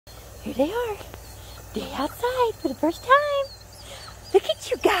Here they are. Day outside for the first time. Look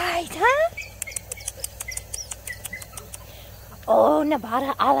at you guys, huh? Oh,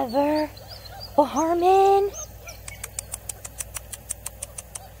 Nevada, Oliver. Oh, Harmon.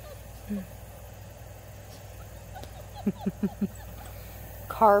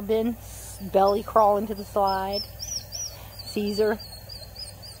 Carbon, belly crawling to the side. Caesar.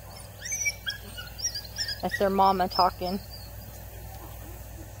 That's their mama talking.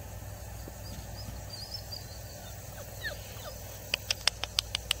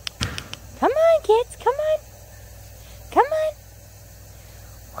 Come on, kids, come on. Come on.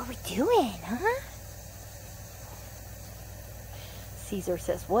 What are we doing, huh? Caesar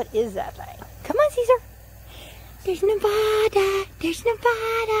says, what is that thing? Come on, Caesar. There's Nevada. There's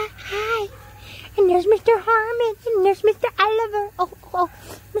Nevada. Hi. And there's Mr. Harmon. And there's Mr. Oliver. Oh,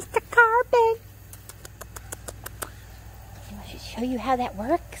 Mr. Carbon. I should show you how that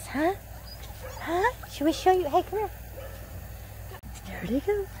works, huh? Huh? Should we show you? Hey, come here. There they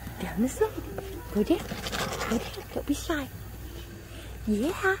go. Down the slide. Go down. Go down. Don't be shy.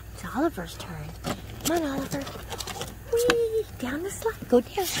 Yeah, it's Oliver's turn. Come on, Oliver. Whee! Down the slide. Go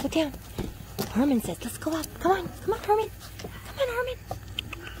down. Go down. Harmon says, let's go up. Come on. Come on, Harmon. Come on, Harmon.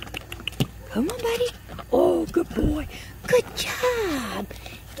 Come on, buddy. Oh, good boy. Good job.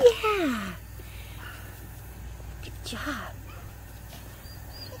 Yeah. Good job.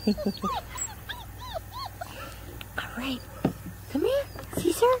 All right. Come here,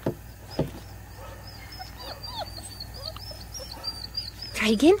 Caesar. Try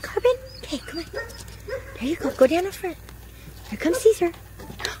again, Carbon. Okay, come on. There you go. Go down in front. Here comes Caesar.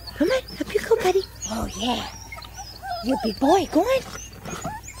 Come on. Up you go, buddy. Oh, yeah. You big boy. Go on.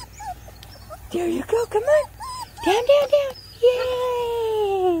 There you go. Come on. Down, down, down.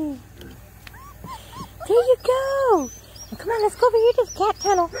 Yay. There you go. Now, come on. Let's go over here to the cat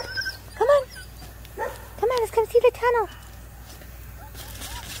tunnel. Come on. Come on. Let's come see the tunnel.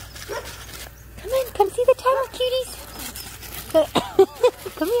 Come on. Come see the tunnel, cuties.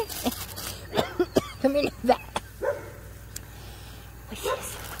 Come here. Come in the back. What's this?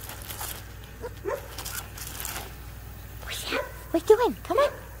 What's that? What you doing? Come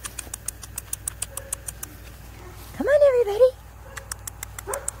on. Come on, everybody.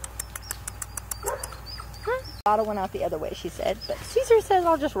 Huh? Bottle went out the other way, she said. But Caesar says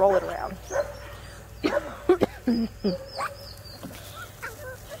I'll just roll it around.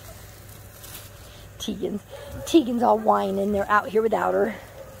 Tegan's all whining. They're out here without her.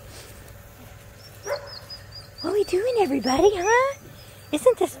 What are we doing, everybody, huh?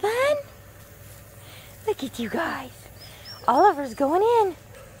 Isn't this fun? Look at you guys. Oliver's going in.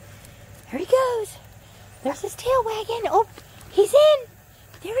 Here he goes. There's his tail wagging. Oh, he's in.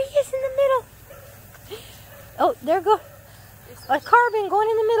 There he is in the middle. Oh, there goes a Carbon going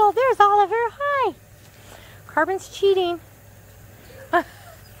in the middle. There's Oliver. Hi. Carbon's cheating.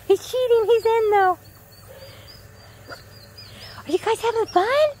 He's cheating. He's in, though. Are you guys having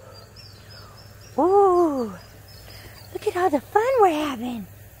fun? Ooh. Look at all the fun we're having.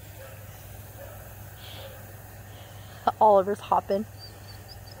 Oliver's hopping.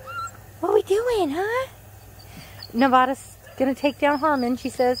 What are we doing, huh? Nevada's gonna take down Harmon. She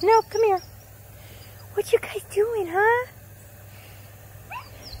says, nope, come here. What you guys doing, huh?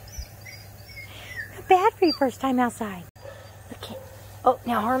 Not bad for your first time outside. Okay. Oh,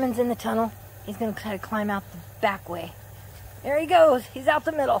 now Harmon's in the tunnel. He's gonna try to climb out the back way. There he goes. He's out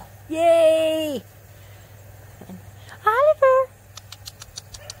the middle. Yay! And Oliver!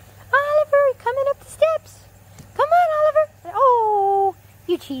 Oliver, coming up the steps. Come on, Oliver. Oh,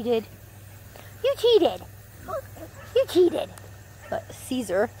 you cheated. You cheated. You cheated. But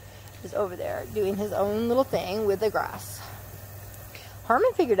Caesar is over there doing his own little thing with the grass.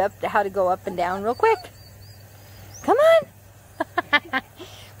 Harmon figured out how to go up and down real quick. Come on.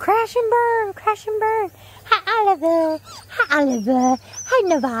 Crash and burn, crash and burn. Hi, Oliver. Hi, Oliver. Hi,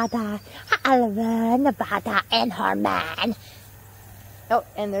 Nevada. Hi, Oliver, Nevada, and Harmon. Oh,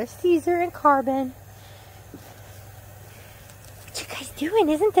 and there's Caesar and Carbon. What you guys doing?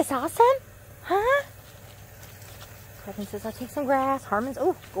 Isn't this awesome? Huh? Carbon says, I'll take some grass. Harmon's,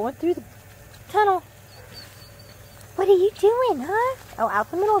 oh, going through the tunnel. What are you doing, huh? Oh,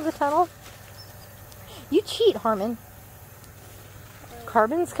 out the middle of the tunnel. You cheat, Harmon.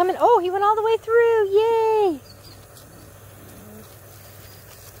 Carbon's coming. Oh, he went all the way through. Yay.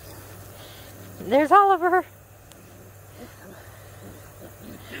 There's Oliver.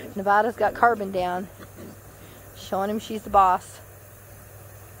 Nevada's got Carbon down. Showing him she's the boss.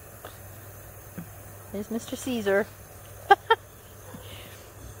 There's Mr. Caesar.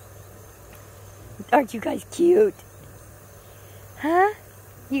 Aren't you guys cute? Huh?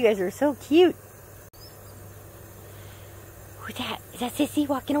 You guys are so cute. Who's that? Is that Sissy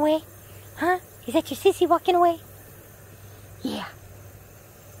walking away? Huh? Is that your Sissy walking away? Yeah.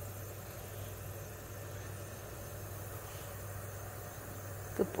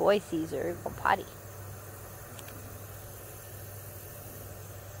 Good boy, Caesar. Go potty.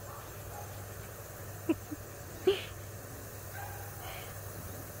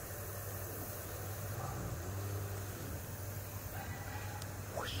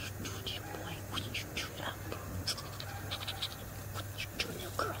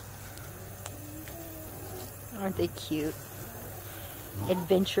 Aren't they cute?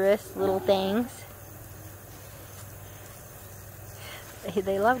 Adventurous little things.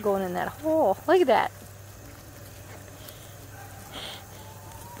 They love going in that hole. Look at that.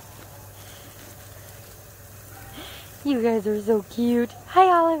 You guys are so cute. Hi,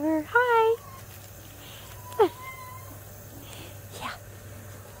 Oliver. Hi. Yeah.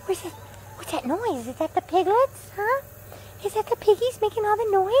 Where's it? What's that noise? Is that the piglets? Huh? Is that the piggies making all the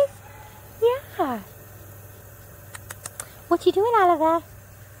noise? Yeah. What you doing, Oliver?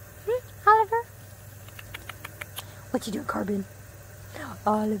 Oliver? What you doing, Carbon?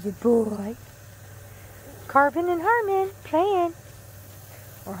 Oliver boy. Carbon and Harmon playing.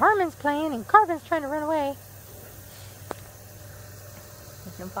 Or Harmon's playing and Carbon's trying to run away.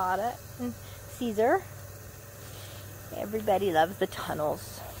 Nevada and Caesar. Everybody loves the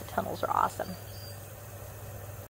tunnels. The tunnels are awesome.